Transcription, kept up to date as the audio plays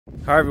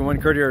Hi everyone,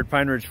 Kurt here at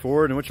Pine Ridge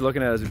Ford, and what you're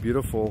looking at is a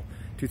beautiful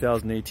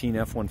 2018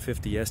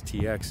 F-150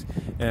 STX.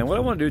 And what I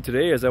want to do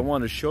today is I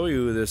want to show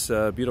you this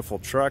beautiful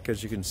truck.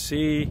 As you can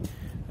see,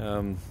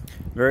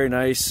 very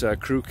nice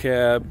crew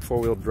cab,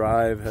 four-wheel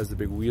drive, has the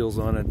big wheels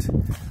on it,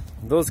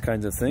 those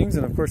kinds of things.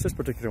 And of course this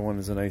particular one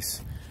is a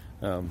nice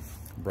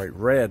bright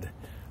red.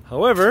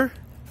 However,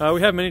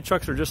 we have many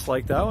trucks that are just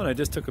like that one. I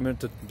just took a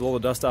minute to blow the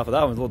dust off of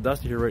that one. It's a little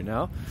dusty here right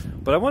now.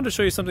 But I wanted to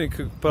show you something that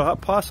could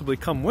possibly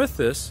come with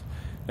this.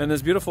 And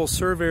this beautiful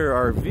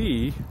Surveyor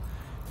RV.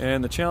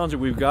 And the challenge that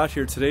we've got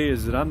here today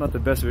is that I'm not the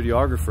best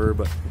videographer,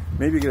 but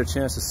maybe you get a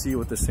chance to see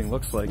what this thing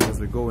looks like as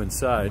we go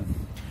inside.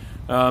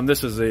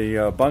 This is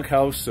a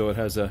bunkhouse, so it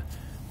has a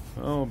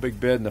big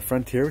bed in the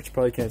front here, which you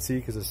probably can't see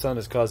because the sun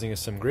is causing us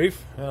some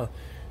grief. Well,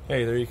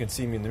 hey, there you can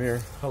see me in the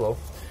mirror. Hello.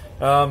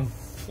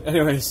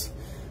 Anyways,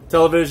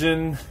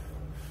 television,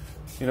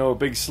 you know, a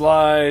big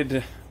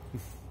slide,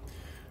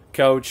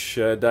 couch,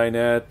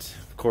 dinette,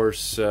 of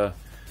course, you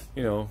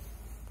know,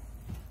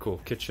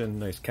 cool kitchen,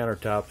 nice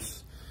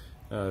countertops.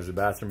 There's a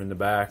bathroom in the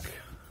back.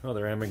 Oh,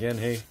 there I am again.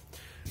 Hey,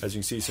 as you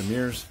can see, some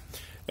mirrors.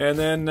 And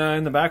then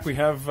in the back we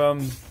have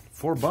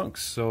 4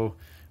 bunks, so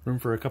room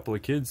for a couple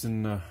of kids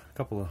and a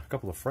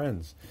couple of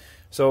friends.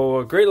 So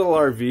a great little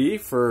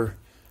RV for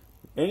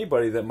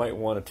anybody that might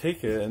want to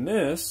take it. And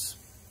this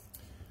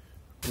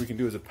we can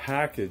do as a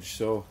package.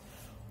 So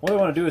what I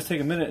want to do is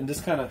take a minute and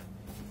just kind of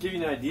give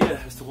you an idea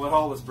as to what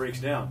all this breaks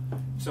down.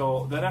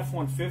 So that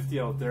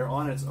F-150 out there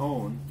on its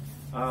own,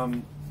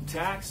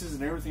 taxes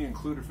and everything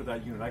included for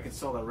that unit, I can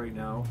sell that right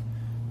now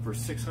for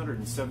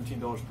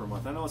 $617 per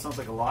month. I know it sounds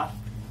like a lot,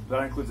 but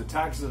that includes the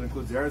taxes, it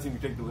includes everything, you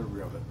take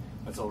delivery of it.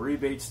 That's all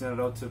rebates, send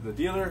it out to the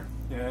dealer,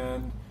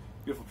 and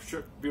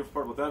beautiful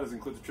part about that is it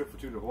includes a trip for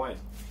 2 to Hawaii.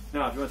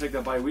 Now, if you want to take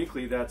that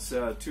bi-weekly, that's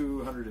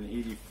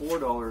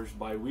 $284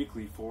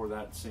 bi-weekly for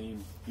that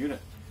same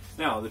unit.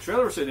 Now, the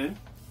trailer we're sitting in,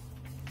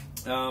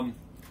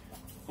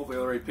 hopefully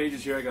all the right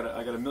pages here, I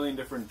got a million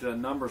different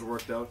numbers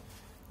worked out.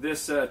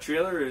 This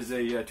trailer is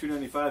a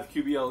 295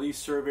 QBLE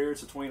Surveyor.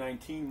 It's a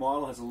 2019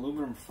 model, has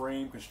aluminum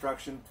frame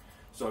construction,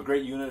 so a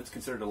great unit. It's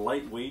considered a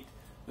lightweight.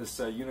 This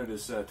unit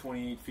is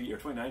 28 feet or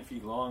 29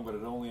 feet long, but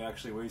it only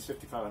actually weighs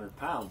 5,500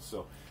 pounds,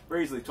 so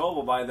very easily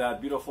towable by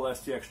that beautiful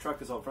STX truck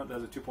that's out front that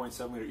has a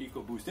 2.7 liter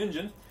EcoBoost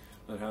engine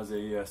that has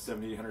a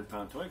 7,800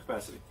 pound towing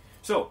capacity.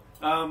 So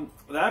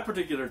that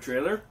particular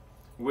trailer,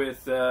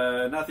 with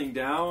nothing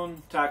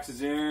down,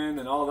 taxes in,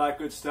 and all that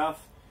good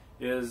stuff,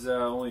 is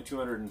only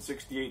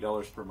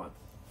 $268 per month.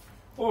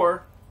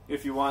 Or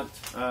if you want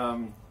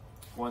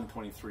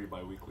 $123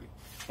 bi-weekly.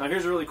 Now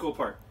here's a really cool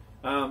part.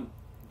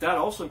 That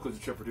also includes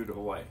a trip or 2 to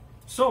Hawaii.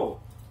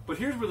 So, but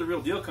here's where the real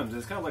deal comes in.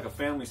 It's kind of like a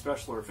family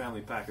special or a family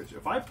package.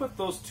 If I put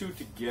those two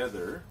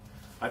together,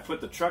 I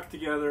put the truck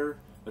together,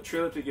 the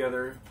trailer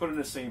together, put in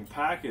the same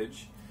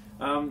package,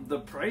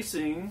 the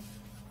pricing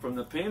from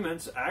the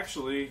payments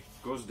actually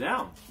goes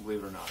down,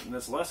 believe it or not. And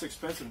it's less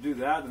expensive to do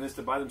that than it is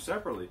to buy them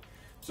separately.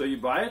 So you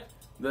buy it,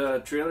 the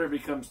trailer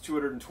becomes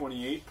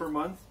 $228 per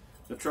month,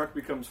 the truck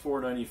becomes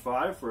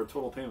 $495 for a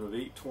total payment of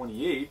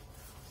 $828,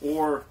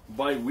 or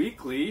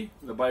bi-weekly,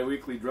 the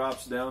bi-weekly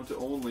drops down to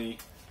only,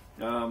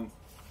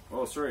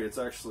 it's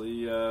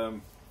actually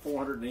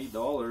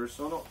 $408.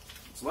 So no,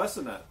 it's less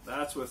than that.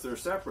 That's if they're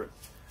separate.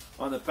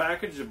 On the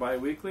package, the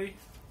bi-weekly,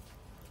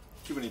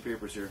 too many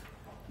papers here,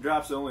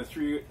 drops to only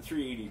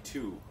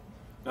 $382.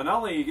 Now not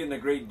only are you getting a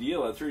great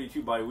deal at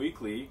 $32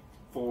 bi-weekly,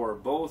 for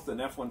both an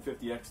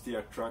F-150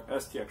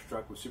 STX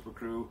truck with Super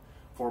Crew,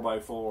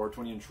 4x4,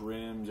 20-inch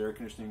rims, air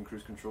conditioning,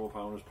 cruise control,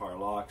 power windows, power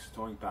locks,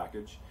 towing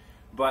package.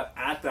 But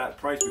at that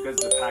price,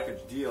 because it's a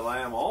package deal,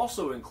 I am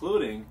also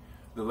including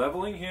the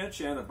leveling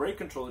hitch and the brake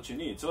control that you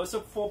need. So it's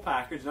a full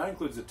package, and that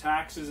includes the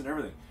taxes and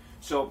everything.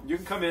 So you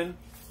can come in,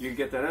 you can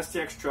get that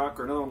STX truck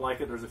or another one like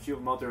it. There's a few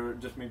of them out there,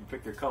 just maybe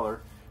pick their color.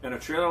 And a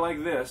trailer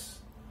like this,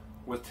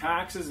 with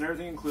taxes and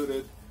everything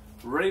included,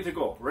 ready to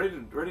go, ready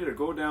to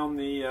go down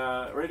the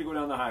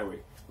highway.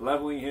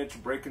 Leveling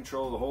hitch, brake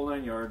control, the whole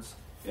 9 yards,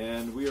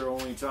 and we are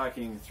only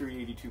talking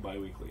 $382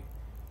 bi-weekly.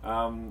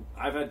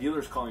 I've had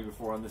dealers call me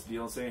before on this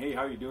deal and say, "Hey,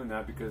 how are you doing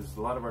that? Because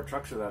a lot of our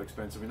trucks are that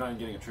expensive. You're not even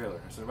getting a trailer."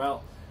 I said,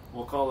 "Well,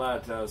 we'll call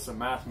that some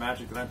math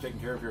magic that I'm taking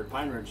care of here at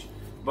Pine Ridge."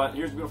 But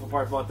here's the beautiful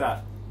part about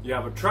that: you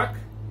have a truck,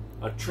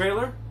 a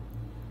trailer,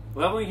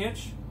 leveling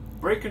hitch,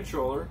 brake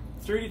controller,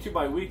 $382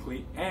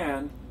 bi-weekly,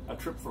 and a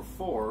trip for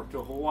 4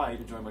 to Hawaii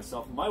to join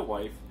myself and my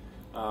wife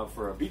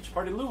for a beach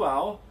party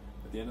luau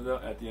at the end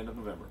of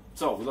November.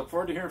 So we look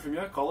forward to hearing from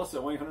you. Call us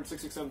at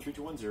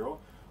 1-800-667-3210,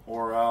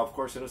 or of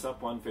course hit us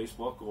up on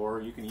Facebook, or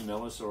you can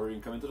email us, or you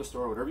can come into the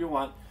store, whatever you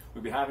want.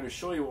 We'd be happy to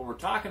show you what we're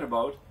talking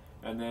about,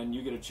 and then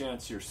you get a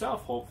chance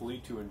yourself, hopefully,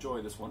 to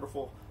enjoy this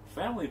wonderful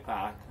family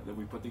pack that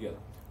we put together.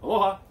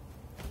 Aloha!